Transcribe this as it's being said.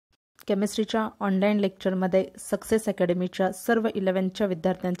केमिस्ट्रीच्या online लेक्चरमध्ये success अकॅडमीच्या सर्व 11च्या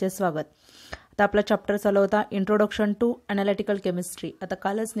विद्यार्थ्यांचे स्वागत। आता आपला चॅप्टर चालू होता इंट्रोडक्शन टू एनालिटिकल केमिस्ट्री। आता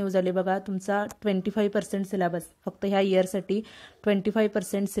कालच न्यूज आली बघा, तुमचा 25% सिलेबस फक्त ह्या इयरसाठी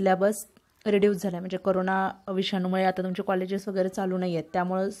 25% सिलेबस रिड्यूस झाला। म्हणजे कोरोना विषाणूमुळे आता तुमचे कॉलेजेस वगैरे चालू नाही आहेत,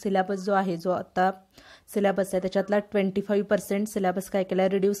 त्यामुळे सिलेबस जो आहे, जो आता सिलेबस आहे त्याच्यातला 25% सिलेबस काय केला आहे,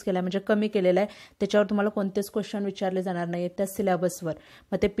 रिड्यूस केला, म्हणजे कमी केलेला आहे। त्याच्यावर तुम्हाला कोणतेच क्वेश्चन विचारले जाणार नाहीत त्या सिलेबसवर।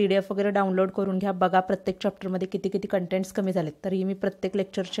 मग ते PDF वगैरे डाउनलोड करून घ्या, बघा प्रत्येक चॅप्टरमध्ये किती किती कंटेंट्स कमी झालेत। तरी मी प्रत्येक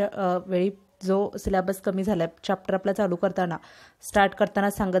लेक्चरच्या वेळी जो सिलेबस कमी झालाय चॅप्टर आपला चालू करताना स्टार्ट करताना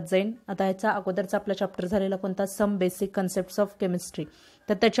सांगत जाईन। आता ह्याचा अगोदरचा आपला चॅप्टर झालेला कोणता, some basic concepts of chemistry,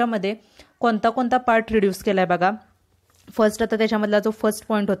 तर त्याच्यामध्ये कोणता कोणता पार्ट रिड्यूस केलाय बघा। फर्स्ट आता त्याच्यामधला जो फर्स्ट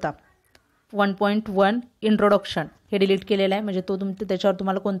पॉइंट होता 1.1 इंट्रोडक्शन, हे डिलीट केलेला आहे, म्हणजे त्याच्यावर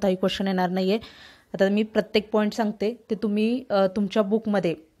तुम्हाला कोणताही क्वेश्चन येणार नाहीये। आता मी प्रत्येक पॉइंट सांगते, ते तुम्ही तुमच्या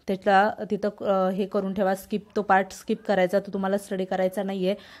बुकमध्ये त्याला तिथं हे करून ठेवा, तो पार्ट स्किप करायचा, तो तुम्हाला स्टडी करायचा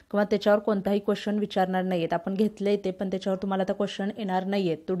नाहीये किंवा त्याच्यावर कोणताही क्वेश्चन विचारणार नाहीयेत। आपण घेतलंय ते, पण त्याच्यावर तुम्हाला आता क्वेश्चन येणार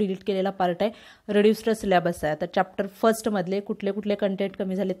नाहीयेत, तो डिलीट केलेला पार्ट आहे, रिड्यूस्ड सिलेबस आहे। आता चॅप्टर फर्स्ट मधले कुठले कुठले कंटेंट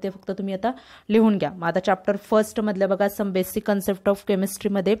कमी झालेत ते फक्त तुम्ही आता लिहून घ्या। मग आता चॅप्टर फर्स्ट मधले बघा, सम बेसिक कन्सेप्ट ऑफ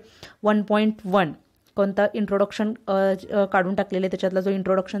केमिस्ट्रीमध्ये 1.1 कोणता इंट्रोडक्शन काढून टाकलेले, त्याच्यातला जो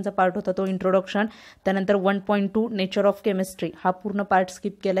इंट्रोडक्शनचा पार्ट होता तो इंट्रोडक्शन। त्यानंतर 1.2 नेचर ऑफ केमिस्ट्री, हा पूर्ण पार्ट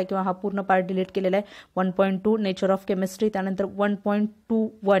स्किप केलाय किंवा हा पूर्ण पार्ट डिलीट केलेला आहे। 1.2 नेचर ऑफ केमिस्ट्री, त्यानंतर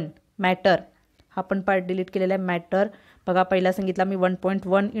 1.21 मॅटर, हा पण पार्ट डिलीट केलेला आहे। मॅटर बघा, पहिला सांगितला मी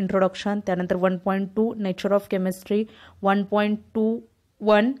 1.1 इंट्रोडक्शन, त्यानंतर 1.2 नेचर ऑफ केमिस्ट्री,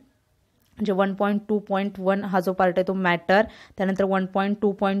 1.21 म्हणजे 1.2.1 हा जो पार्ट आहे तो मॅटर, त्यानंतर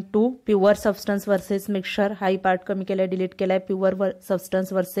 1.2.2 प्युअर सबस्टन्स वर्सेस मिक्सचर, हाही पार्ट कमी केलाय, डिलीट केलाय, pure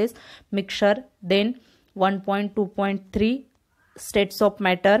substance versus mixture. Then 1.2.3 states of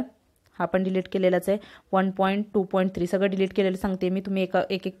matter, हा पण डिलीट केलेलाच आहे। 1.2.3 सगळं डिलीट केलेलं सांगते मी, तुम्ही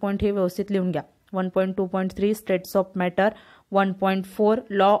एक पॉईंट हे व्यवस्थित लिहून घ्या। 1.2.3 states of matter, 1.4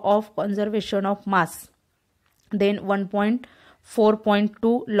 law of conservation of mass, then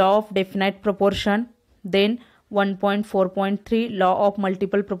 1.4.2 law of definite proportion, then 1.4.3 law of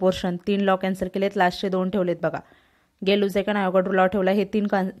multiple proportion. 3 law cancel केलेत, लास्टचे 2 ठेवलेत बघा, गेलूज आहे का नायोगाड्रो लॉ ठेवला, हे 3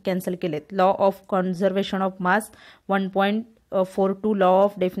 कॅन्सल केलेत। Law of conservation of mass, 1.42 law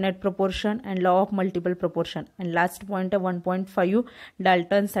of definite proportion and law of multiple proportion, and last point आहे 1.5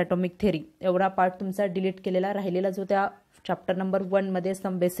 Dalton's atomic theory. एवढा पार्ट तुमचा डिलीट केलेला, राहिलेला जो त्या चॅप्टर नंबर 1 मध्ये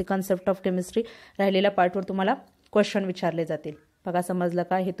some basic concept of chemistry, राहिलेल्या पार्टवर तुम्हाला क्वेश्चन विचारले जातील। बघा समजलं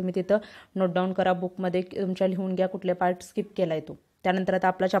का, हे तुम्ही तिथं नोट डाऊन करा, बुकमध्ये तुमच्या लिहून घ्या कुठले पार्ट स्किप केलाय तो। त्यानंतर आता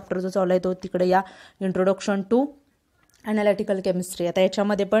आपला चॅप्टर जो चालू आहे तो तिकडे या, इंट्रोडक्शन टू एनालिटिकल केमिस्ट्री। आता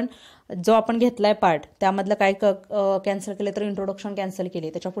याच्यामध्ये पण जो आपण घेतलाय पार्ट त्यामधलं काय कॅन्सल केले, तर इंट्रोडक्शन कॅन्सल केले,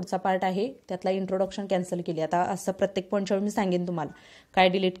 त्याच्या पुढचा पार्ट आहे त्यातला इंट्रोडक्शन कॅन्सल केली। आता असं प्रत्येक पॉईंटच्या मी सांगेन तुम्हाला काय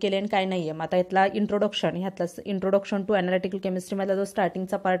डिलीट केले आणि काय नाहीये। मग आता यातला इंट्रोडक्शन टू एनालिटिकल केमिस्ट्री मधला जो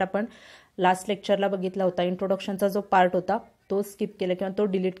स्टार्टिंगचा पार्ट आपण लास्ट लेक्चरला बघितला होता, इंट्रोडक्शनचा जो पार्ट होता तो स्किप केला किंवा तो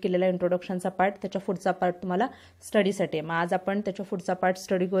डिलीट केलेला इंट्रोडक्शनचा पार्ट, त्याच्या पुढचा पार्ट तुम्हाला स्टडीसाठी आहे। मग आज आपण त्याच्या पुढचा पार्ट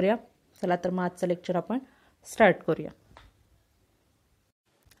स्टडी करूया। चला तर मग आजचं लेक्चर आपण स्टार्ट करूया।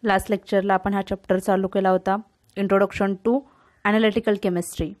 लास्ट लेक्चरला आपण हा चॅप्टर चालू केला होता, इंट्रोडक्शन टू एनालिटिकल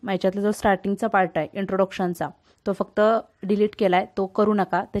केमिस्ट्री। मग याच्यातला जो स्टार्टिंगचा पार्ट आहे इंट्रोडक्शनचा तो फक्त डिलीट केलाय, तो करू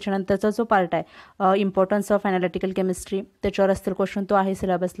नका। त्याच्यानंतरचा जो पार्ट आहे इम्पॉर्टन्स ऑफ एनालिटिकल केमिस्ट्री, त्याच्यावर असतील क्वेश्चन, तो आहे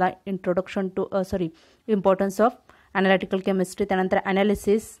सिलेबसला। इम्पॉर्टन्स ऑफ एनालिटिकल केमिस्ट्री, त्यानंतर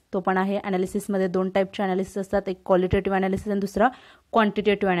अनालिसिस, तो पण आहे। अनालिसिसमध्ये 2 टाईपचे अनालिसिस असतात, एक क्वालिटेटिव्ह अनालिसिस आणि दुसरा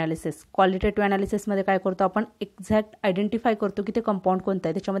क्वांटिटेटिव्ह अनालिसिस। क्वालिटेटिव्ह अनालिसिसमध्ये काय करतो आपण, एक्झॅक्ट आयडेंटिफाय करतो की ते कंपाऊंड कोणतं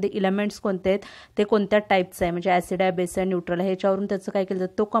आहे, त्याच्यामध्ये इलेमेंट्स कोणते आहेत, ते कोणत्या टाईपचं आहे, म्हणजे ॲसिड आहे, बेस आहे, न्यूट्रल आहे, ह्याच्यावरून त्याचं काय केलं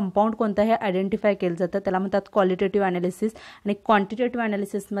जातं, तो कंपाऊंड कोणता हे आयडेंटिफाय केलं जातं, त्याला म्हणतात क्वालिटेटिव्ह अनालिसिस। आणि क्वांटिटेटिव्ह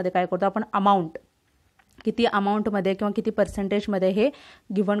अनालिसिसमध्ये काय करतो आपण, अमाऊंट, किती अमाऊंटमध्ये किंवा किती पर्सेंटेजमध्ये हे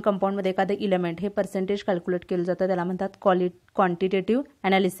गिव्हन कंपाऊंडमध्ये एखादं इलेमेंट हे पर्सेंटेज कॅल्क्युलेट केलं जातं, त्याला म्हणतात क्वांटिटेटिव्ह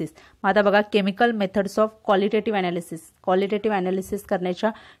अनालिसिस। मग आता बघा, chemical methods of qualitative analysis, qualitative analysis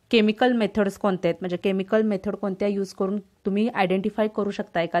करण्याच्या केमिकल मेथड्स कोणते आहेत, म्हणजे केमिकल मेथड कोणत्या यूज करून तुम्ही आयडेंटिफाय करू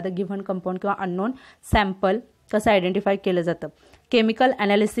शकता एखादं गिव्हन कंपाऊंड किंवा अननोन सॅम्पल कसं आयडेंटिफाय केलं जातं। Chemical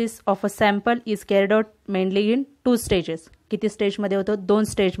analysis of a sample is carried out mainly in 2 stages, किती स्टेजमध्ये होतं, 2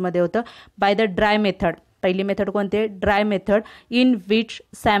 स्टेजमध्ये होतं। बाय द ड्राय मेथड, पहिली मेथड कोणती आहे, dry method, in which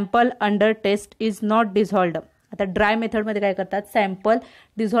sample under taste is not डिझॉल्व्ड। आता ड्राय मेथडमध्ये काय करतात, सॅम्पल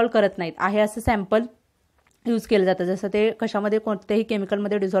डिझॉल्व्ह करत नाहीत, आहे असं सॅम्पल यूज केलं जातं. जसं ते कशामध्ये कोणत्याही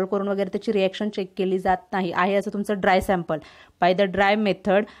केमिकलमध्ये डिझॉल्व्ह करून वगैरे त्याची रिॲक्शन चेक केली जात नाही. आहे असं तुमचं dry sample. By the dry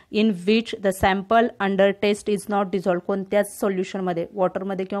method in which the sample under taste is not dissolve. कोणत्याच सोल्युशनमध्ये,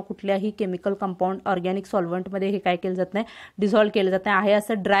 वॉटरमध्ये किंवा कुठल्याही केमिकल कंपाऊंड ऑर्गॅनिक सॉल्व्हंटमध्ये हे काय केलं जात नाही, डिझॉल्व्ह केलं जात नाही. आहे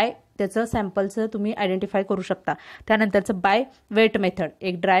असं ड्राय त्याचं सॅम्पलचं तुम्ही आयडेंटिफाय करू शकता. त्यानंतरचं बाय वेट मेथड,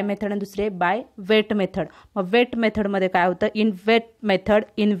 एक ड्राय मेथड आणि दुसरे बाय वेट मेथड. मग वेट मेथडमध्ये काय होतं, in weight method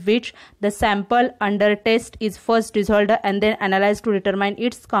in which the sample under taste is first डिझॉल्व्ड and then analyse to determine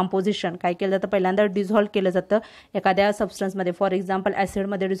its composition. काय केलं जातं, पहिल्यांदा डिझॉल्व्ह केलं जातं एखाद्या सबस्टन्समध्ये. फॉर एक्झाम्पल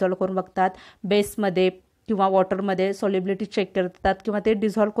ॲसिडमध्ये डिझॉल्व्ह करून बघतात, बेसमध्ये किंवा वॉटरमध्ये सॉल्युबिलिटी चेक करतात, किंवा ते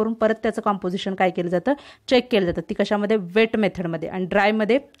डिझॉल्व्ह करून परत त्याचं कॉम्पोजिशन काय केलं जातं, चेक केलं जातं. ती कशामध्ये, वेट मेथडमध्ये. आणि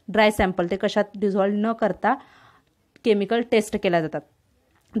ड्रायमध्ये ड्राय सॅम्पल ते कशात डिझॉल्व्ह न करता केमिकल टेस्ट केल्या जातात.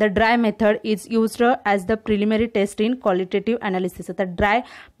 The dry method is used as the preliminary taste in qualitative analysis. आता ड्राय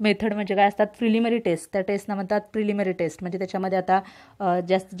मेथड म्हणजे काय असतात, प्रिलिमिनरी टेस्ट. त्या टेस्टना म्हणतात प्रिलिमिनरी टेस्ट. म्हणजे त्याच्यामध्ये आता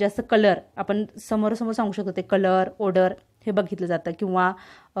जास्तीत जास्त कलर आपण समोरासमोर सांगू शकतो, ते कलर, ओडर हे बघितलं जातं, किंवा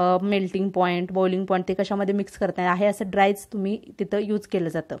मेल्टिंग पॉईंट, बॉइलिंग पॉईंट ते कशामध्ये मिक्स करताय आहे असं ड्रायच तुम्ही तिथं यूज केलं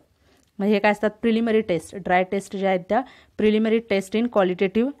जातं. म्हणजे हे काय असतात, प्रिलिमिनरी टेस्ट. ड्राय टेस्ट ज्या आहेत त्या preliminary taste in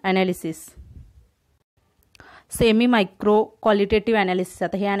qualitative analysis. Semi micro qualitative analysis.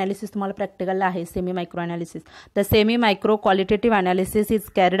 आता हे अनालिसिस तुम्हाला प्रॅक्टिकलला आहे, semi micro analysis. The semi micro qualitative analysis is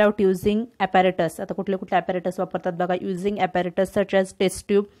carried out using apparatus. आता कुठले कुठले ॲपॅरेटस वापरतात बघा, using apparatus such as taste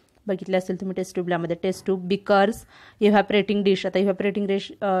tube, बघितले असेल तुम्ही टेस्ट ट्यूबल्यामध्ये, टेस्ट ट्यूब, बिकर्स, इव्हॅपरेटिंग डिश. आता इव्हॅपरेटिंग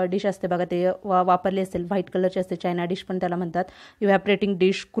डिश असते बघा, ते वापरले असेल, व्हाईट कलरचे असते, चायना डिश पण त्याला म्हणतात, इव्हॅपरेटिंग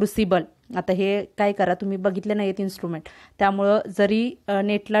डिश, क्रुसिबल. आता हे काय करा, तुम्ही बघितले नाहीत इन्स्ट्रुमेंट, त्यामुळं जरी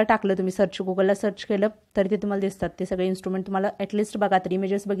नेटला टाकलं तुम्ही, सर्च गुगलला सर्च केलं तरी ते तुम्हाला दिसतात ते सगळे इन्स्ट्रुमेंट. तुम्हाला ॲटलिस्ट बघा तरी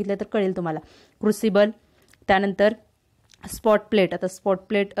इमेजेस बघितले तर कळेल तुम्हाला. क्रुसिबल, त्यानंतर स्पॉट प्लेट. आता स्पॉट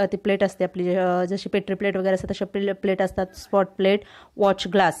प्लेट ती प्लेट असते आपली, जशी पेट्री प्लेट वगैरे असतात तशा प्लेट असतात. स्पॉट प्लेट, वॉच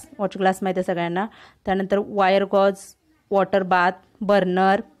ग्लास माहिती आहे सगळ्यांना. त्यानंतर wire gauge, water bath,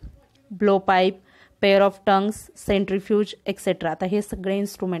 burner, blow pipe, pair of tongues, centrifuge etcetera. आता हे सगळे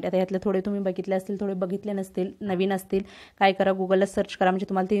इन्स्ट्रुमेंट, आता यातले थोडे तुम्ही बघितले असतील, थोडे बघितले नसतील, नवीन असतील, काय करा, गुगलला सर्च करा, म्हणजे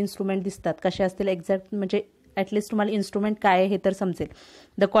तुम्हाला ते इन्स्ट्रुमेंट दिसतात कसे असतील एक्झॅक्ट, म्हणजे ॲटलिस्ट तुम्हाला इन्स्ट्रुमेंट काय आहे हे तर समजेल.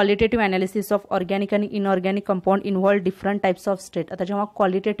 The qualitative analysis of organic आणि inorganic compound involve different types of state. आता जेव्हा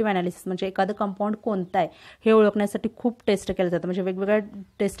क्वालिटेटिव्ह अनालिसिस म्हणजे एखादं कंपाऊंड कोणतं आहे हे ओळखण्यासाठी खूप टेस्ट केल्या जातात, म्हणजे वेगवेगळ्या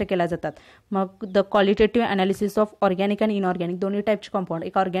टेस्ट केल्या जातात. मग the qualitative analysis of organic आणि इनऑर्गॅनिक दोन्ही टाईपचे कंपाऊंड,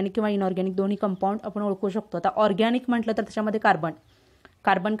 एक ऑर्गॅनिक किंवा इनऑर्गॅनिक दोन्ही कंपाऊंड आपण ओळखू शकतो. आता ऑर्गॅनिक म्हटलं तर त्याच्यामध्ये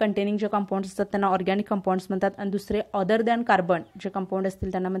कार्बन कंटेनिंग जे कंपाऊंड्स असतात त्यांना ऑर्गॅनिक कंपाऊंड्स म्हणतात, आणि दुसरे अदर दॅन कार्बन जे कंपाऊंड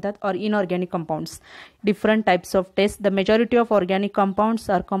असतील त्यांना म्हणतात inorganic compounds. Different types of taste. The majority of organic compounds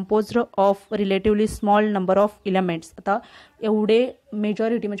R composed of relatively small number of elements. आता एवढे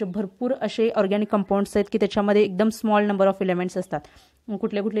मेजॉरिटी म्हणजे भरपूर असे ऑर्गॅनिक कंपाऊंड्स आहेत की त्याच्यामध्ये एकदम स्मॉल नंबर ऑफ इलेमेंट्स असतात.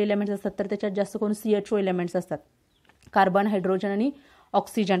 कुठले कुठले इलेमेंट्स असतात तर त्याच्यात जास्त करून CHO इलेमेंट्स असतात. कार्बन, हायड्रोजन आणि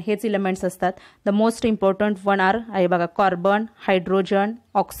ऑक्सिजन हेच इलेमेंट्स असतात. The most important one R आहे बघा, कार्बन, हायड्रोजन,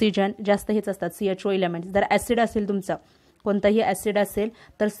 ऑक्सिजन, जास्त हेच असतात CHO इलेमेंट्स. जर ॲसिड असेल तुमचा, कोणताही ॲसिड असेल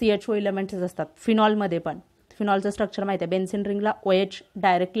तर CHO इलेमेंट्स असतात. फिनॉलमध्ये पण, फिनॉलचं स्ट्रक्चर माहिती आहे, बेन्झिन रिंगला OH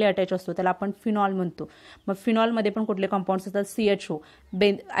डायरेक्टली अटॅच असतो, त्याला आपण फिनॉल म्हणतो. मग फिनॉलमध्ये पण कुठले कंपाऊंड्स असतात, CHO.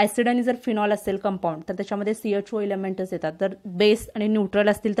 ॲसिड आणि जर फिनॉल असेल कंपाऊंड तर त्याच्यामध्ये CHO इलेमेंट्स येतात. तर बेस आणि न्यूट्रल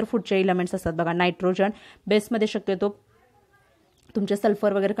असतील तर पुढचे इलेमेंट्स असतात बघा. नायट्रोजन, बेसमध्ये शक्यतो तुमचे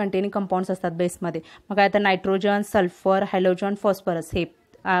सल्फर वगैरे कंटेनिंग कंपाऊंड्स असतात बेसमध्ये. मग काय तर नायट्रोजन, सल्फर, हॅलोजन, फॉस्फरस हे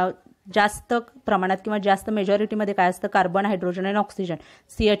जास्त प्रमाणात किंवा जास्त मेजॉरिटीमध्ये काय असतं, कार्बन, हायड्रोजन आणि ऑक्सिजन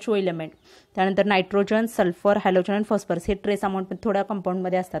CHO इलेमेंट. त्यानंतर नायट्रोजन, सल्फर, हॅलोजन आणि फॉस्फरस हे ट्रेस अमाऊंट थोड्या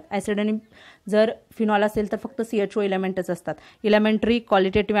कंपाऊंडमध्ये असतात. ॲसिड आणि जर फिनॉल असेल तर फक्त CHO इलेमेंटच असतात. Elementary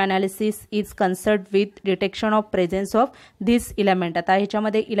qualitative analysis is concern with detection of presence of this element. आता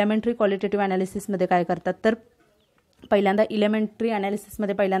ह्याच्यामध्ये इलेमेंटरी क्वालिटेटिव्ह अनालिसिसमध्ये काय करतात तर पहिल्यांदा इलेमेंटरी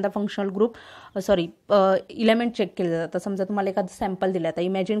अनालिसिसमध्ये पहिल्यांदा फंक्शनल ग्रुप इलेमेंट चेक केले जातात. समजा तुम्हाला एखादं सॅम्पल दिलं, आता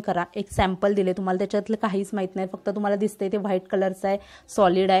इमॅजिन करा एक सॅम्पल दिले तुम्हाला, त्याच्यातलं काहीच माहीत नाही, फक्त तुम्हाला दिसतंय ते व्हाईट कलरचं आहे,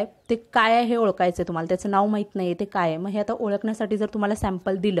 सॉलिड आहे, ते काय आहे हे ओळखायचं आहे तुम्हाला, त्याचं नाव माहीत नाही ते काय आहे. मग हे आता ओळखण्यासाठी जर तुम्हाला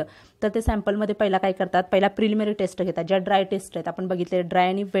सॅम्पल दिलं तर ते सॅम्पलमध्ये पहिला काय करतात, पहिला प्रिलिमिनरी टेस्ट घेतात, ज्या ड्राय टेस्ट आहेत आपण बघितले, ड्राय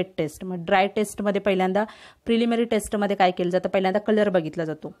आणि वेट टेस्ट. मग ड्राय टेस्टमध्ये पहिल्यांदा प्रिलिमिनरी टेस्टमध्ये काय केलं जातं, पहिल्यांदा कलर बघितला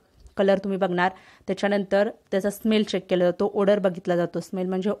जातो, कलर तुम्ही बघणार, त्याच्यानंतर त्याचा स्मेल चेक केला जातो, ओडर बघितला जातो, स्मेल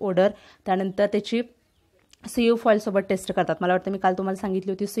म्हणजे ओडर, त्यानंतर त्याची सीयू फॉईलसोबत टेस्ट करतात. मला वाटतं मी काल तुम्हाला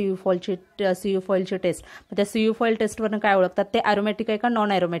सांगितली होती सीयू फॉईलची टेस्ट. मग त्या सीयू फॉईल टेस्टवरून काय ओळखतात, ते ॲरोमॅटिक आहे का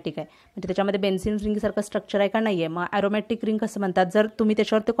नॉन ॲरोमॅटिक आहे, म्हणजे त्याच्यामध्ये बेन्झिन रिंगसारखं स्ट्रक्चर आहे का नाही आहे. मग ॲरोमॅटिक रिंग कसं म्हणतात, जर तुम्ही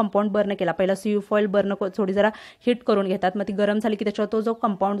त्याच्यावर तो कंपाऊंड बर्न केला, पहिला सीयू फॉईल बर्न थोडी जरा हिट करून घेतात, मग ती गरम झाली की त्याच्यावर तो जो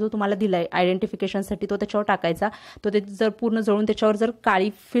कंपाऊंड जो तुम्हाला दिला आहे आयडेंटिफिकेशनसाठी तो त्याच्यावर टाकायचा. तो ते जर पूर्ण जळून त्याच्यावर जर काळी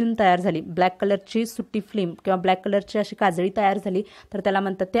फिल्म तयार झाली, ब्लॅक कलरची सुट्टी फिल्म किंवा ब्लॅक कलरची अशी काजळी तयार झाली, तर त्याला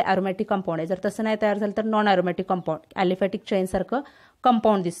म्हणतात ते ॲरोमॅटिक कंपाऊंड आहे. जर तसं नाही तयार झालं तर non aromatic compound, aliphatic चेनसारखं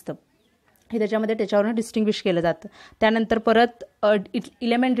compound दिसतं. हे त्याच्यावरून डिस्टिंग्विश केलं जातं. त्यानंतर परत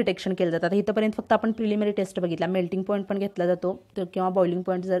इलेमेंट डिटेक्शन केलं जातं. इथंपर्यंत फक्त आपण प्रिलिमिनरी टेस्ट बघितला. मेल्टिंग पॉईंट पण घेतला जातो किंवा बॉइलिंग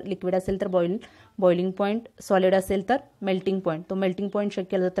पॉईंट, जर लिक्विड असेल तर बॉइलिंग पॉईंट, सॉलिड असेल तर मेल्टिंग पॉईंट. तो मेल्टिंग पॉईंट चेक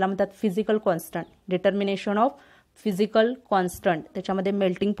केला जातो, त्याला म्हणतात physical constant, determination of physical constant. त्याच्यामध्ये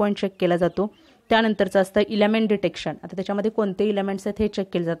मेल्टिंग पॉईंट चेक केला जातो. त्यानंतरचं असतं इलेमेंट डिटेक्शन. आता त्याच्यामध्ये कोणते इलेमेंट्स आहेत हे चेक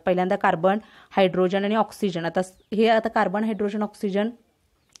केले जातात. पहिल्यांदा कार्बन, हायड्रोजन आणि ऑक्सिजन. आता कार्बन, हायड्रोजन, ऑक्सिजन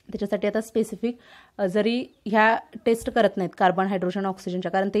त्याच्यासाठी आता स्पेसिफिक जरी ह्या टेस्ट करत नाहीत कार्बन, हायड्रोजन,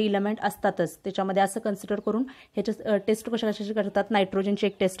 ऑक्सिजनच्या, कारण ते इलेमेंट असतातच त्याच्यामध्ये, असं कन्सिडर करून ह्याच्या टेस्ट कशाची करतात, नायट्रोजनची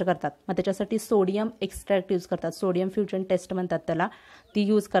एक टेस्ट करतात. मग त्याच्यासाठी सोडियम एक्स्ट्रॅक्ट यूज करतात, सोडियम फ्युजन टेस्ट म्हणतात त्याला, ती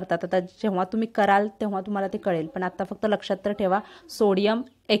यूज करतात. आता जेव्हा तुम्ही कराल तेव्हा तुम्हाला ते कळेल, पण आता फक्त लक्षात तर ठेवा, सोडियम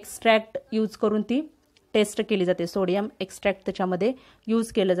एक्स्ट्रॅक्ट यूज करून ती टेस्ट केली जाते. सोडियम एक्स्ट्रॅक्ट त्याच्यामध्ये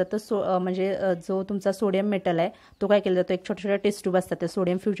यूज केलं जातं. म्हणजे जो तुमचा सोडियम मेटल आहे तो काय केला जातो, एक छोट्या टेस्ट ट्यूब असतात, त्या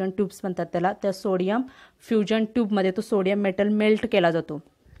सोडियम फ्युजन ट्यूब्स म्हणतात त्याला. त्या सोडियम फ्युजन ट्यूबमध्ये तो सोडियम मेटल मेल्ट केला जातो.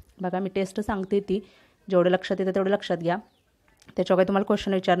 बघा मी टेस्ट सांगते ती, जेवढं लक्षात येतं तेवढं लक्षात घ्या, त्याच्यावर काही तुम्हाला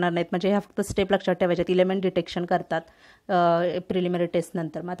क्वेश्चन विचारणार नाहीत. म्हणजे ह्या फक्त स्टेप लक्षात ठेवायच्यात. इलेमेंट डिटेक्शन करतात प्रिलिमिनरी टेस्ट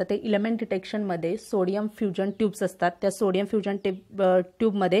नंतर. मग आता ते इलेमेंट डिटेक्शनमध्ये सोडियम फ्युजन ट्यूब्स असतात. त्या सोडियम फ्युजन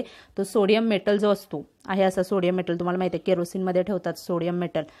ट्यूबमध्ये तो सोडियम मेटल जो असतो आहे, असा सोडियम मेटल तुम्हाला माहिती आहे केरोसिनमध्ये ठेवतात सोडियम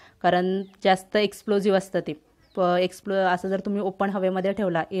मेटल, कारण जास्त एक्सप्लोजिव्ह असतं ते. असं जर तुम्ही ओपन हवेमध्ये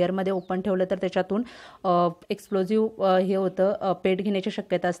ठेवला, एअरमध्ये ओपन ठेवलं तर त्याच्यातून एक्सप्लोजिव्ह हे होतं, पेट घेण्याची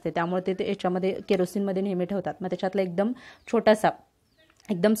शक्यता असते. त्यामुळे ते याच्यामध्ये केरोसिनमध्ये नेहमी ठेवतात. मग त्याच्यातला एकदम छोटासा,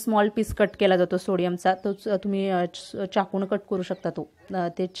 एकदम स्मॉल पीस कट केला जातो सोडियमचा, तो तुम्ही चाकून कट करू शकता, तो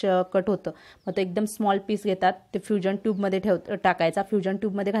ते कट होतं. मग तो एकदम स्मॉल पीस घेतात, ते फ्युजन ट्यूबमध्ये टाकायचा. फ्युजन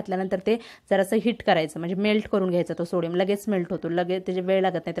ट्यूबमध्ये घातल्यानंतर ते जरासं हिट करायचं, म्हणजे मेल्ट करून घ्यायचा. तो सोडियम लगेच मेल्ट होतो, लगेच त्याची वेळ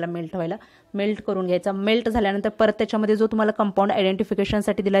लागत नाही त्याला मेल्ट व्हायला. मेल्ट करून घ्यायचा. मेल्ट झाल्यानंतर परत त्याच्यामध्ये जो तुम्हाला कंपाऊंड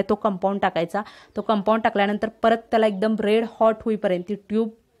आयडेंटिफिकेशनसाठी दिला आहे तो कंपाऊंड टाकायचा. तो कंपाऊंड टाकल्यानंतर परत त्याला एकदम रेड हॉट होईपर्यंत ती ट्यूब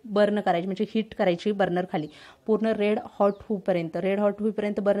बर्न करायची, म्हणजे हीट करायची बर्नर खाली, पूर्ण रेड हॉट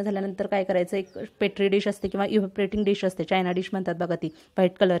होईपर्यंत बर्न झाल्यानंतर काय करायचं, एक पेट्री डिश असते किंवा इव्हॅपोरेटिंग डिश असते, चायना डिश म्हणतात बघा ती,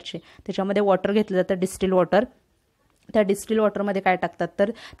 व्हाईट कलरची. त्याच्यामध्ये वॉटर घेतलं जातं, डिस्टिल वॉटर. त्या डिस्टिल वॉटरमध्ये काय टाकतात,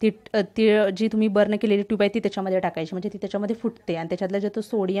 तर ती जी तुम्ही बर्न केलेली ट्यूब आहे ती त्याच्यामध्ये टाकायची, म्हणजे ती त्याच्यामध्ये फुटते आणि त्याच्यातला जो तो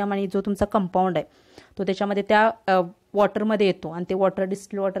सोडियम आणि जो तुमचा कंपाऊंड आहे तो त्याच्यामध्ये त्या वॉटरमध्ये येतो आणि ते वॉटर,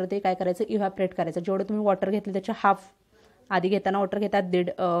 डिस्टिल वॉटर, ते काय करायचं, इव्हॅपोरेट करायचं. जेवढं तुम्ही वॉटर घेतलं त्याच्या हाफ, आधी घेताना वॉटर घेतात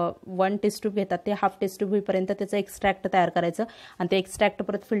 1 टेस्ट ट्यूब घेतात, ते हाफ टेस्ट ट्यूब होईपर्यंत त्याचं एक्स्ट्रॅक्ट तयार करायचं आणि ते एक्स्ट्रॅक्ट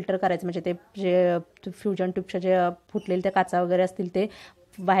परत फिल्टर करायचं, म्हणजे ते जे फ्युजन ट्यूबच्या जे फुटलेले त्या काचा वगैरे असतील ते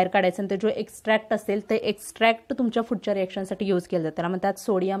बाहेर काढायचं. आणि ते जो एक्स्ट्रॅक्ट असेल ते एक्स्ट्रॅक्ट तुमच्या पुढच्या रिएक्शनसाठी यूज केलं जातं, त्याला म्हणतात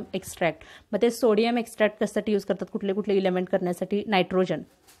सोडियम एक्स्ट्रॅक्ट. मग ते सोडियम एक्स्ट्रॅक्ट कशासाठी यूज करतात, कुठले इलेमेंट करण्यासाठी, नायट्रोजन,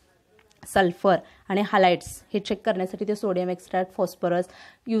 सल्फर आणि हालाइट्स हे चेक करण्यासाठी ते सोडियम एक्स्ट्रॅक्ट, फॉस्फरस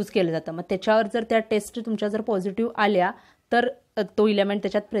यूज केलं जातं. मग त्याच्यावर जर त्या टेस्ट तुमच्या जर पॉझिटिव्ह आल्या तर तो इलेमेंट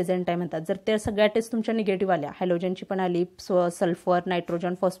त्याच्यात प्रेझेंट आहे म्हणतात. जर त्या सगळ्या टेस्ट तुमच्या निगेटिव्ह आल्या, हॅलोजनची पण आली, सल्फर,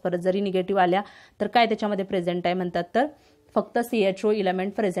 नायट्रोजन, फॉस्फरस जरी निगेटिव्ह आल्या तर काय त्याच्यामध्ये प्रेझेंट आहे म्हणतात, तर फक्त CHO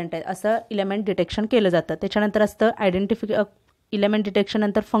इलेमेंट प्रेझेंट आहे, असं इलेमेंट डिटेक्शन केलं जातं. त्याच्यानंतर असतं इलेमेंट डिटेक्शन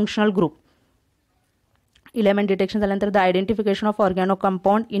नंतर फंक्शनल ग्रुप. इलेमेंट डिटेक्शन झाल्यानंतर the identification of ऑर्गॅनो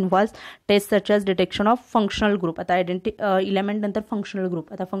compound involves taste such as detection of functional group. आता इलेमेंट नंतर फंक्शनल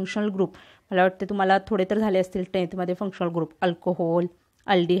ग्रुप. आता फंक्शनल ग्रुप मला वाटते तुम्हाला थोडे तर झाले असतील 10th मध्ये. Functional group alcohol,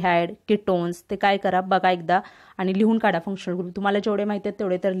 aldehyde, ketones, ते काय करा बघा एकदा आणि लिहून काढा. फंक्शनल ग्रुप तुम्हाला जेवढे माहिती आहेत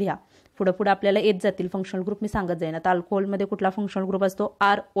तेवढे तर लिहा, पुढे आपल्याला येत जातील फंक्शनल ग्रुप, मी सांगत जाईन. आता अल्कोहोलमध्ये कुठला फंक्शनल ग्रुप असतो,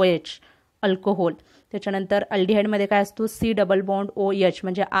 ROH, अल्कोहोल. त्याच्यानंतर अल्डिहाइडमध्ये काय असतो, C+OH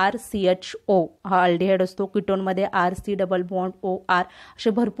म्हणजे RCHO हा अल्डिहाइड असतो. कीटोनमध्ये RC+OR. असे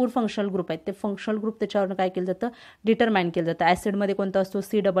भरपूर फंक्शनल ग्रुप आहेत. ते फंक्शनल ग्रुप त्याच्यावर काय केलं जातं, डिटरमाइन केलं जातं. ॲसिडमध्ये कोणता असतो,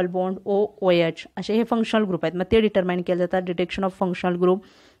 C+OH. असे हे फंक्शनल ग्रुप आहेत, मग ते डिटरमाइन केलं जातात. Detection of functional group.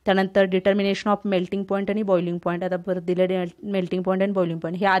 त्यानंतर डिटर्मिनेशन ऑफ मेल्टिंग पॉईंट आणि बॉइलिंग पॉईंट. आता परत दिले मेल्टिंग पॉईंट आणि बॉइलिंग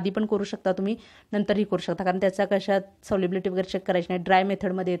पॉईंट, हे आधी पण करू शकता तुम्ही, नंतरही करू शकता, कारण त्याचा कशात सॉल्युबिलिटी वगैरे चेक करायची नाही. ड्राय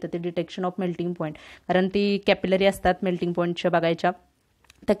मेथडमध्ये येतं ते डिटेक्शन ऑफ मेल्टिंग पॉईंट, कारण ती कॅपिलरी असतात मेल्टिंग पॉईंटच्या बघायच्या.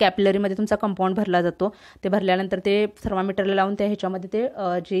 त्या कॅपिलरीमध्ये तुमचा कंपाऊंड भरला जातो. ते भरल्यानंतर ते थर्मामीटरला लावून त्या ह्याच्यामध्ये ते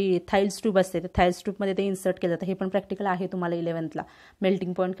जी थाईल्स ट्यूब असते, ते थाईल्स ट्यूबमध्ये ते इन्सर्ट केलं जातं. हे पण प्रॅक्टिकल आहे तुम्हाला 11th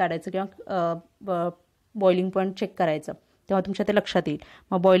मेल्टिंग पॉईंट काढायचं किंवा बॉइलिंग पॉईंट चेक करायचं, तेव्हा तुमच्या ते लक्षात येईल.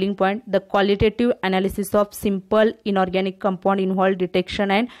 मग boiling point, the qualitative analysis of simple inorganic compound involve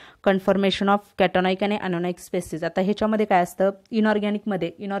detection and confirmation of कॅटोनाइक आणि अनोनाइक स्पेसिस. आता ह्याच्यामध्ये काय असतं,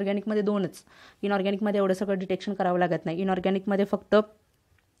 इनऑर्गॅनिकमध्ये दोनच, इनऑर्गॅनिकमध्ये एवढं सगळं डिटेक्शन करावं लागत नाही. इनऑर्गॅनिकमध्ये फक्त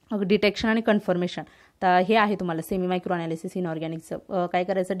डिटेक्शन आणि कन्फर्मेशन. तर हे आहे तुम्हाला सेमी मायक्रो अनालिसिस इनऑर्गॅनिकचं. काय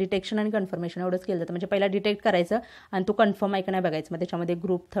करायचं, डिटेक्शन आणि कन्फर्मेशन एवढंच केलं जातं. म्हणजे पहिला डिटेक्ट करायचं आणि तो कन्फर्म आहे का नाही बघायचं. मग त्याच्यामध्ये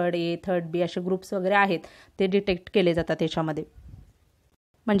group 3rd A 3rd B असे ग्रुप्स वगैरे आहेत, ते डिटेक्ट केले जातात त्याच्यामध्ये.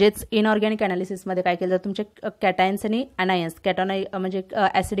 म्हणजेच इनऑर्गॅनिक अनालिसिसमध्ये काय केलं जातं, तुमचे कॅटायन्स आणि अनायन्स, कॅटोनाइक म्हणजे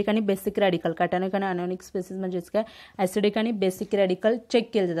ॲसिडिक आणि बेसिक रॅडिकल, कॅटोनिक आणि अनोनिक स्पेसिस म्हणजेच काय ॲसिडिक आणि बेसिक रॅडिकल चेक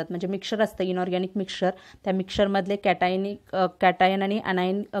केले जातात. म्हणजे मिक्सचर असतं इनऑर्गॅनिक मिक्सचर, त्या मिक्सचरमधले कॅटायन आणि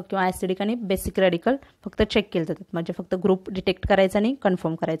अनायन किंवा ॲसिडिक आणि बेसिक रॅडिकल फक्त चेक केले जातात. म्हणजे फक्त ग्रुप डिटेक्ट करायचा आणि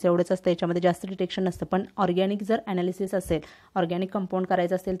कन्फर्म करायचं एवढंच असतं, याच्यामध्ये जास्त डिटेक्शन नसतं. पण ऑर्गॅनिक जर अनालिसिस असेल, ऑर्गॅनिक कंपाऊंड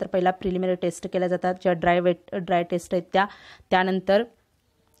करायचं असेल तर पहिला प्रिलिमिनरी टेस्ट केल्या जातात, ज्या ड्राय टेस्ट आहेत त्यानंतर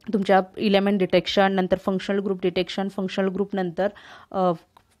तुमच्या इलेमेंट डिटेक्शन, नंतर functional group detection, functional group नंतर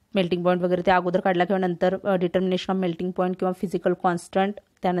मेल्टिंग पॉईंट वगैरे ते अगोदर काढला किंवा नंतर डिटर्मिनेशन ऑफ मेल्टिंग पॉईंट किंवा फिजिकल कॉन्स्टंट,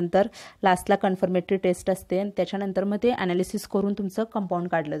 त्यानंतर लास्टला कन्फर्मेटरी टेस्ट असते आणि त्याच्यानंतर मग ते ॲनालिसिस करून तुमचं कंपाऊंड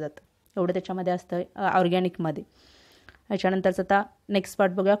काढलं जातं. एवढं त्याच्यामध्ये असतं ऑर्गॅनिकमध्ये. याच्यानंतरचं आता नेक्स्ट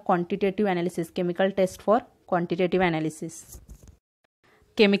पार्ट बघूया, quantitative analysis, chemical taste for quantitative analysis.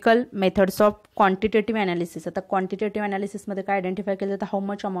 Chemical methods of quantitative analysis. आता क्वांटिटेटिव्ह अनालिसिसमध्ये काय आयडेंटिफाय केलं जातं, how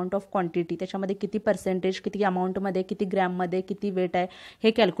much amount of quantity, त्याच्यामध्ये किती पर्सेंटेज, किती अमाऊंटमध्ये, किती ग्रॅममध्ये, किती वेट आहे,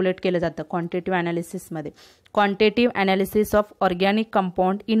 हे कॅल्क्युलेट केलं जातं quantitative अनालिसिसमध्ये. Quantitative analysis of organic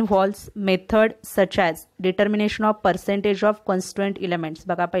compound involves method such as determination of percentage of constant elements.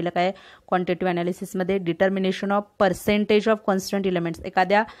 बघा पहिलं काय quantitative अनालिसिसमध्ये determination of percentage of constant elements,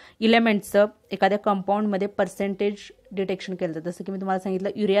 एखाद्या इलेमेंटचं एखाद्या कंपाऊंडमध्ये पर्सेंटेज डिटेक्शन केलं जातं. जसं की मी तुम्हाला सांगितलं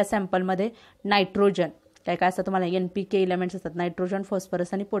युरिया सॅम्पलमध्ये नायट्रोजन काय असतं, तुम्हाला NPK इलेमेंट्स असतात, नायट्रोजन,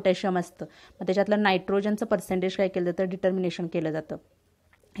 फॉस्फरस आणि पोटॅशियम असतं. मग त्याच्यातलं नायट्रोजनचं पर्सेंटेज काय केलं जातं, डिटर्मिनेशन केलं जातं.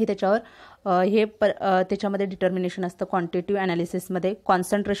 हे त्याच्यामध्ये डिटर्मिनेशन असतं quantitative अनालिसिसमध्ये.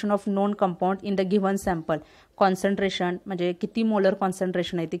 Concentration of non compound in the given sample, concentration म्हणजे किती मोलर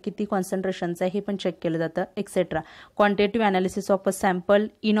कॉन्सन्ट्रेशन आहे, ते किती कॉन्सन्ट्रेशनचं आहे हे पण चेक केलं जातं, etcetera. Quantitative analysis of a sample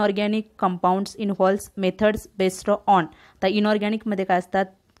inorganic compounds involves methods based on. तर इनऑर्गॅनिकमध्ये काय असतात,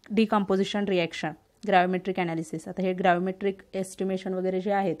 डिकम्पोजिशन रिॲक्शन, ग्रॅव्होमेट्रिक अनालिसिस. आता हे ग्रॅव्होमेट्रिक एस्टिमेशन वगैरे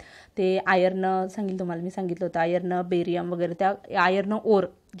जे आहेत ते आयर्न मी सांगितलं होतं, आयर्न, बेरियम वगैरे, त्या आयर्न ओर,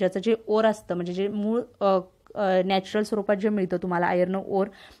 ज्याचं जे ओर असतं म्हणजे जे मूळ नॅचरल स्वरूपात जे मिळतं तुम्हाला आयर्न ओर,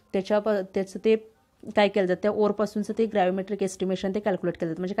 त्याचं ते काय केलं जातं, त्या ओरपासूनचं ते ग्रॅव्होमेट्रिक एस्टिमेशन ते कॅल्क्युलेट केलं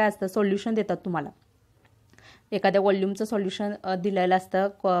जातं. म्हणजे काय असतं, सोल्युशन देतात तुम्हाला, एखाद्या व्हॉल्यूमचं सोल्युशन दिलेलं असतं,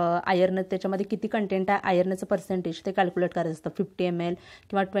 आयर्न त्याच्यामध्ये किती कंटेंट आहे, आयर्नचं पर्सेंटेज ते कॅल्क्युलेट करायचं असतं. 50 ml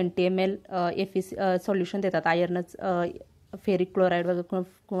किंवा 20 ml सोल्युशन देतात, आयर्नचं फेरिक क्लोराईड वगैरे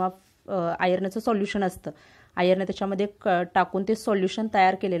किंवा आयर्नचं सोल्युशन असतं. आयर्न त्याच्यामध्ये टाकून ते सोल्युशन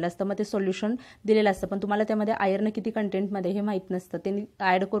तयार केलेलं असतं. मग ते सोल्युशन दिलेलं असतं, पण तुम्हाला त्यामध्ये आयर्न किती कंटेंटमध्ये हे माहीत नसतं, त्यांनी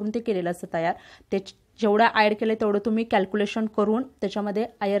ॲड करून ते केलेलं असतं तयार. ते जेवढं ॲड केलं तेवढं तुम्ही कॅल्क्युलेशन करून त्याच्यामध्ये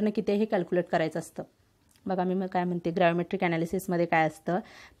आयर्न किती हे कॅल्क्युलेट करायचं असतं. बघा मी काय म्हणते, ग्रॅव्होमेट्रिक अनालिसिसमध्ये काय असतं,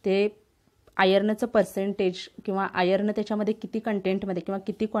 ते आयर्नचं पर्सेंटेज किंवा आयर्न त्याच्यामध्ये किती कंटेंटमध्ये किंवा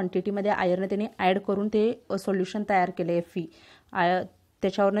किती क्वांटिटीमध्ये आयर्न त्यांनी ॲड करून ते सोल्युशन तयार केलं Fe,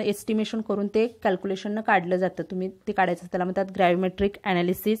 त्याच्यावरनं एस्टिमेशन करून ते कॅल्क्युलेशननं काढलं जातं. तुम्ही ते काढायचं, त्याला म्हणतात ग्रॅव्होमेट्रिक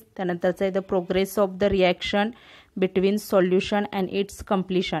अनालिसिस. त्यानंतरचं आहे the progress of the reaction between solution and it's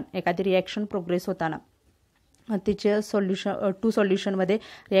completion. एखादी रिॲक्शन प्रोग्रेस होताना तिचे सोल्युशनमध्ये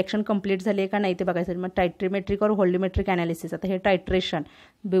रिॲक्शन कंप्लीट झाली आहे का नाही ते बघायचं. मग टायट्रीमेट्रिक और व्हॉल्यूमेट्रिक अनालिसिस. आता हे टायट्रेशन,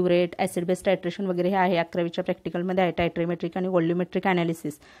 ब्युरेट, ॲसिड बेस टायट्रेशन वगैरे हे आहे 11वीच्या प्रॅक्टिकलमध्ये आहे, टायट्रीमेट्रिक आणि व्हॉल्यूमेट्रिक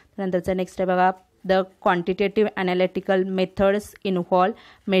अनालिसिस. त्यानंतरचं नेक्स्ट आहे बघा, the quantitative analytical methods involve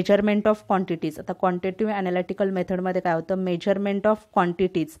measurement of quantities. आता क्वांटिटेटिव्ह अनालिटिकल मेथडमध्ये काय होतं, measurement of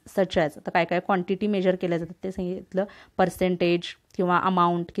quantities such as, आता काय क्वांटिटी मेजर केल्या जातात ते सांगितलं, पर्सेंटेज किंवा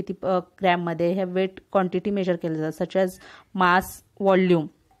अमाऊंट किती ग्रॅममध्ये, हे वेट क्वांटिटी मेजर केलं जातं, such as mass, volume,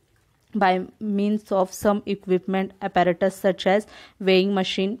 bye means of some equipment apparatus such as weighing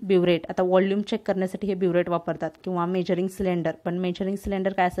machine, burette. आता व्हॉल्यूम चेक करण्यासाठी हे ब्युरेट वापरतात किंवा मेजरिंग सिलेंडर. पण मेजरिंग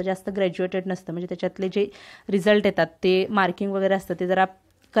सिलेंडर काय असतं, जास्त ग्रॅज्युएटेड नसतं, म्हणजे त्याच्यातले जे रिझल्ट येतात ते मार्किंग वगैरे असतं ते जरा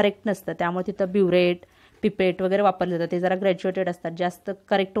करेक्ट नसतं, त्यामुळे तिथं ब्युरेट, पिपेट वगैरे वापरले जातात, ते जरा ग्रॅज्युएटेड असतात, जास्त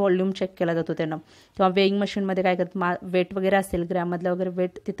करेक्ट व्हॉल्यूम चेक केला जातो त्यानं. किंवा वेइंग मशीनमध्ये काय करतात, वेट वगैरे असेल ग्रॅममधलं वगैरे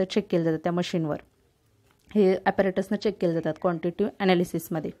वेट तिथं चेक केलं जातं त्या मशीनवर. हे ॲपॅरेटसनं चेक केले जातात क्वांटिटेटिव्ह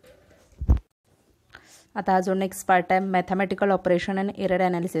ॲनालिसिसमध्ये. आता हा जो नेक्स्ट पार्ट आहे mathematical operation and error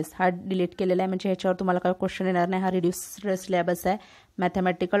analysis, हा डिलीट केलेला आहे, म्हणजे ह्याच्यावर तुम्हाला काही क्वेश्चन येणार नाही. हा रिड्यूस सिलेबस आहे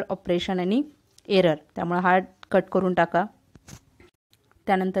मॅथमॅटिकल ऑपरेशन आणि एरर, त्यामुळे हा कट करून टाका.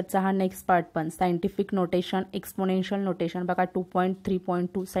 त्यानंतरचा हा नेक्स्ट पार्ट पण सायंटिफिक नोटेशन, एक्सपोनेन्शियल नोटेशन बघा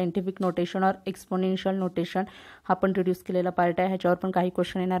 2.3.2 सायंटिफिक नोटेशन और एक्सपोनेन्शियल नोटेशन हा पण रिड्यूस केलेला पार्ट आहे. ह्याच्यावर पण काही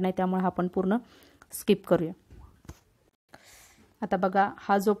क्वेश्चन येणार नाही, त्यामुळे हा पण पूर्ण स्किप करूया. आता बघा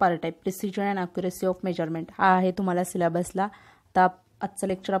हा जो पार्ट आहे precision and accuracy of measurement, हा आहे तुम्हाला सिलेबसला. आता आजचं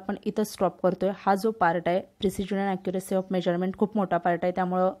लेक्चर आपण इथं स्टॉप करतोय. हा जो पार्ट आहे precision and accuracy of measurement खूप मोठा पार्ट आहे,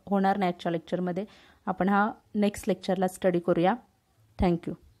 त्यामुळं होणार नाही आजच्या लेक्चरमध्ये. आपण हा नेक्स्ट लेक्चरला स्टडी करूया.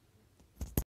 थँक्यू.